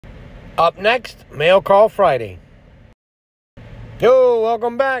Up next, Mail Call Friday. Yo,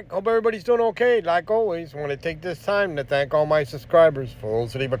 welcome back. Hope everybody's doing okay. Like always, I want to take this time to thank all my subscribers. For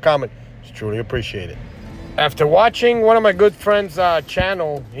those who leave a comment, it's truly appreciated. After watching one of my good friends'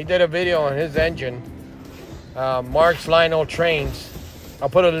 channel, he did a video on his engine, Mark's Lionel Trains. I'll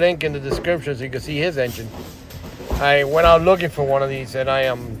put a link in the description so you can see his engine. I went out looking for one of these, and I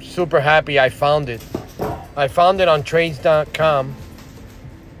am super happy I found it. I found it on trades.com,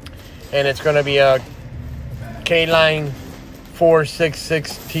 and it's going to be a K-Line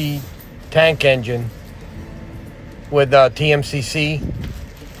 466T tank engine with TMCC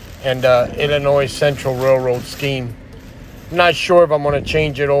and Illinois Central Railroad scheme. Not sure if I'm going to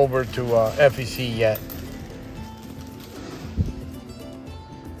change it over to FEC yet.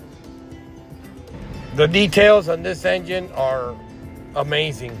 The details on this engine are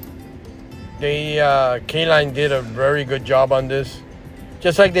amazing. The K-Line did a very good job on this,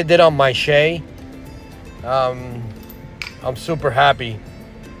 just like they did on my Shay. I'm super happy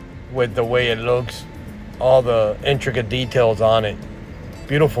with the way it looks, all the intricate details on it.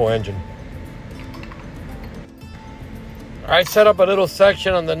 Beautiful engine. I set up a little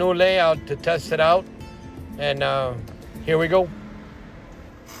section on the new layout to test it out, and here we go.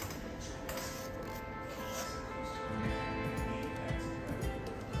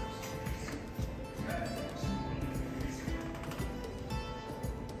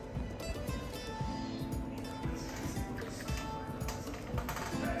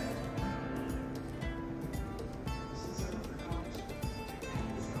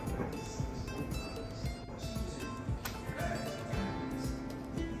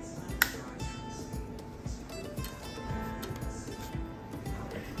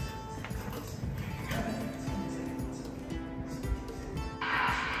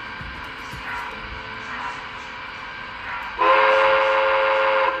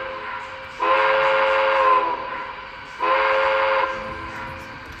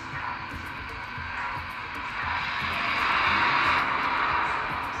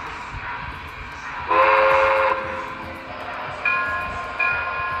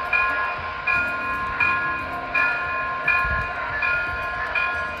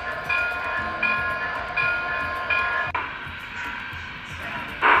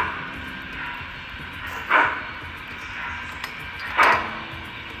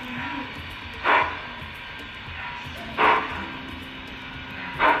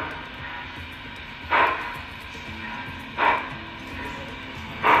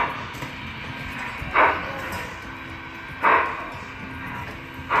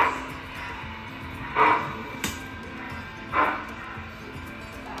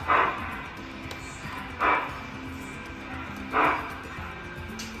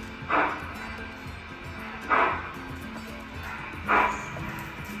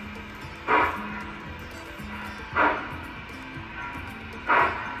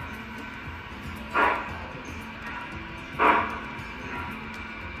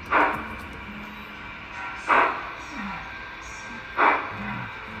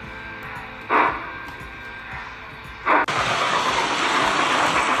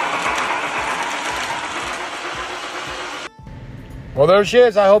 Well, there she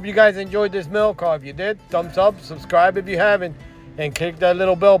is. I hope you guys enjoyed this mail call. If you did, thumbs up, subscribe if you haven't, and click that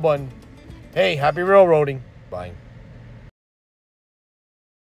little bell button. Hey, happy railroading. Bye.